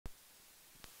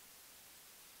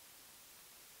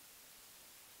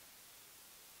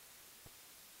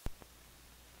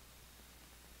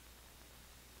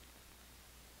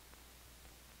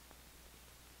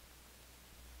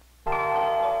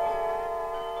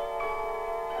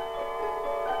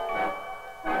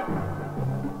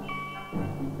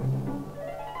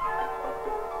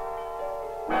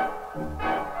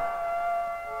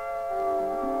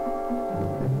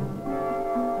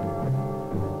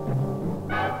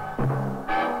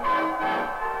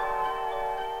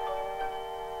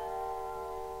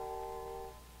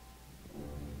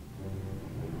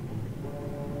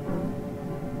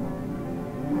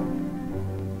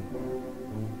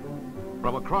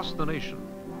across the nation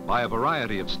by a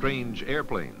variety of strange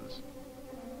airplanes,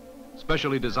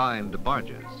 specially designed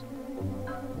barges,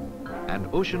 and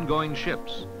ocean-going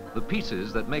ships. The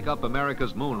pieces that make up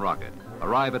America's moon rocket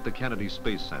arrive at the Kennedy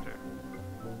Space Center.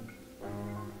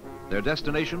 Their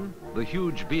destination, the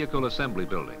huge Vehicle Assembly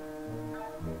Building.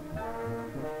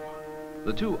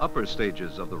 The two upper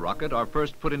stages of the rocket are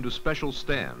first put into special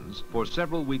stands for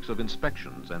several weeks of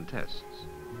inspections and tests.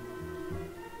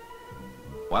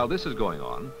 While this is going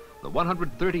on, the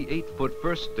 138-foot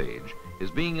first stage is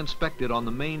being inspected on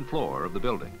the main floor of the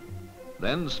building.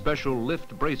 Then special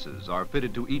lift braces are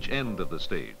fitted to each end of the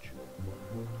stage.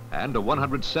 And a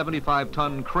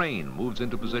 175-ton crane moves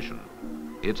into position.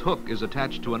 Its hook is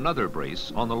attached to another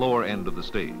brace on the lower end of the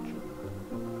stage.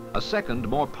 A second,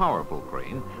 more powerful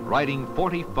crane, riding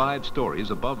 45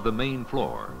 stories above the main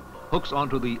floor, hooks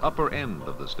onto the upper end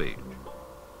of the stage.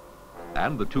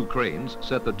 And the two cranes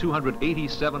set the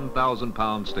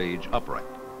 287,000-pound stage upright.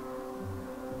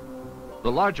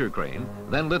 The larger crane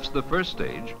then lifts the first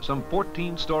stage some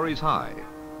 14 stories high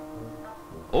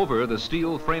over the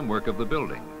steel framework of the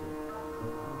building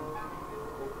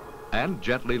and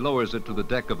gently lowers it to the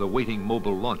deck of the waiting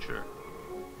mobile launcher.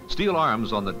 Steel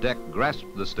arms on the deck grasp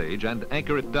the stage and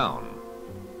anchor it down.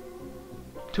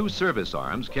 Two service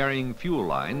arms carrying fuel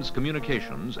lines,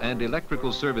 communications, and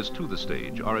electrical service to the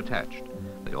stage are attached.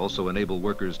 They also enable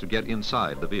workers to get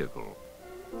inside the vehicle.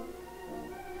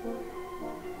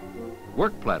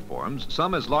 Work platforms,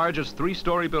 some as large as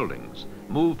 3-story buildings,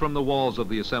 move from the walls of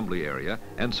the assembly area,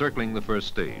 encircling the first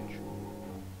stage.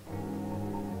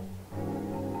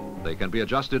 They can be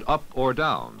adjusted up or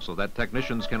down so that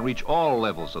technicians can reach all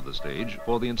levels of the stage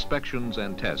for the inspections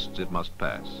and tests it must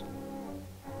pass.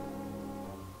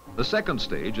 The second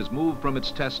stage is moved from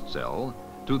its test cell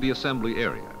to the assembly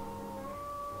area.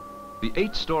 The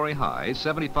 8-story high,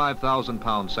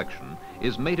 75,000-pound section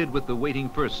is mated with the waiting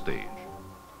first stage.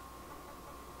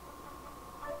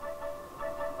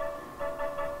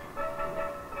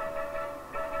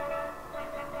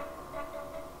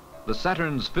 The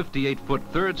Saturn's 58-foot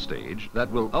third stage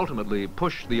that will ultimately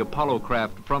push the Apollo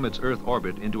craft from its Earth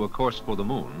orbit into a course for the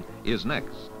moon is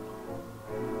next.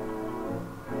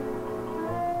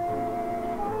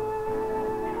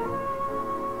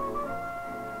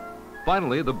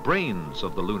 Finally, the brains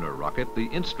of the lunar rocket, the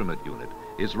instrument unit,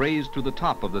 is raised to the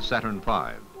top of the Saturn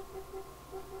V.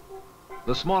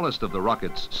 The smallest of the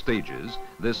rocket's stages,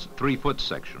 this 3-foot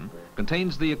section,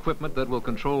 contains the equipment that will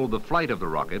control the flight of the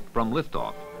rocket from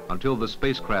liftoff until the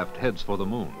spacecraft heads for the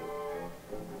moon.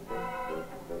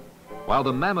 While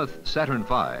the mammoth Saturn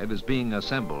V is being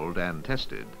assembled and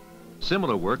tested,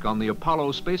 similar work on the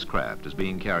Apollo spacecraft is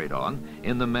being carried on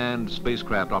in the Manned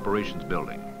Spacecraft Operations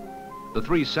Building. The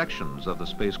 3 sections of the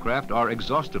spacecraft are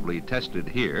exhaustively tested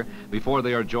here before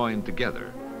they are joined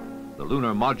together. The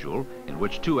lunar module, in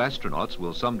which 2 astronauts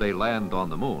will someday land on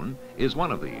the moon, is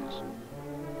one of these.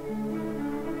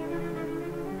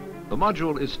 The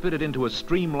module is fitted into a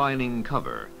streamlining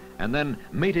cover and then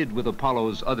mated with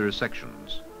Apollo's other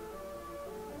sections.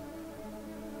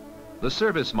 The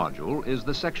service module is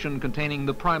the section containing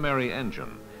the primary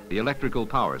engine, the electrical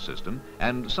power system,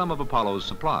 and some of Apollo's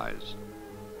supplies.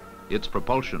 Its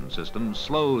propulsion system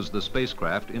slows the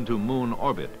spacecraft into moon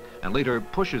orbit and later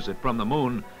pushes it from the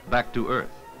moon back to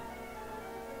Earth.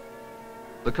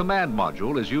 The command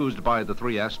module is used by the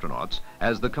 3 astronauts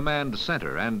as the command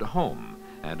center and home,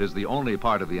 and is the only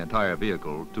part of the entire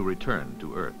vehicle to return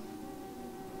to Earth.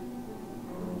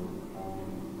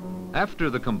 After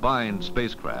the combined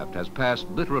spacecraft has passed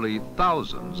literally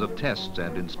thousands of tests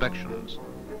and inspections,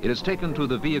 it is taken to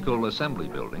the Vehicle Assembly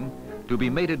Building to be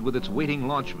mated with its waiting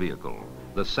launch vehicle,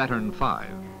 the Saturn V.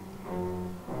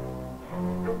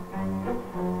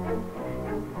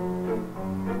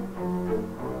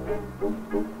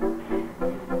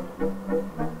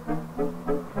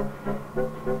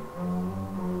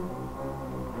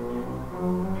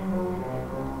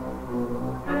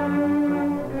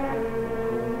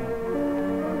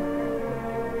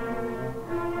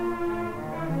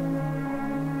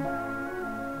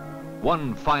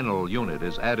 One final unit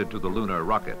is added to the lunar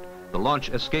rocket, the Launch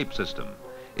Escape System.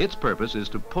 Its purpose is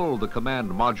to pull the command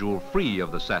module free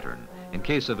of the Saturn in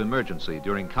case of emergency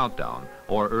during countdown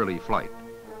or early flight.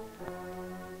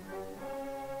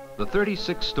 The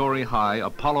 36-story high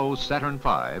Apollo Saturn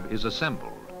V is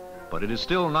assembled, but it is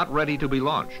still not ready to be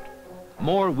launched.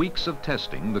 More weeks of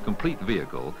testing the complete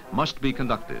vehicle must be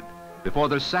conducted before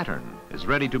the Saturn is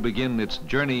ready to begin its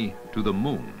journey to the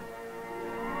moon.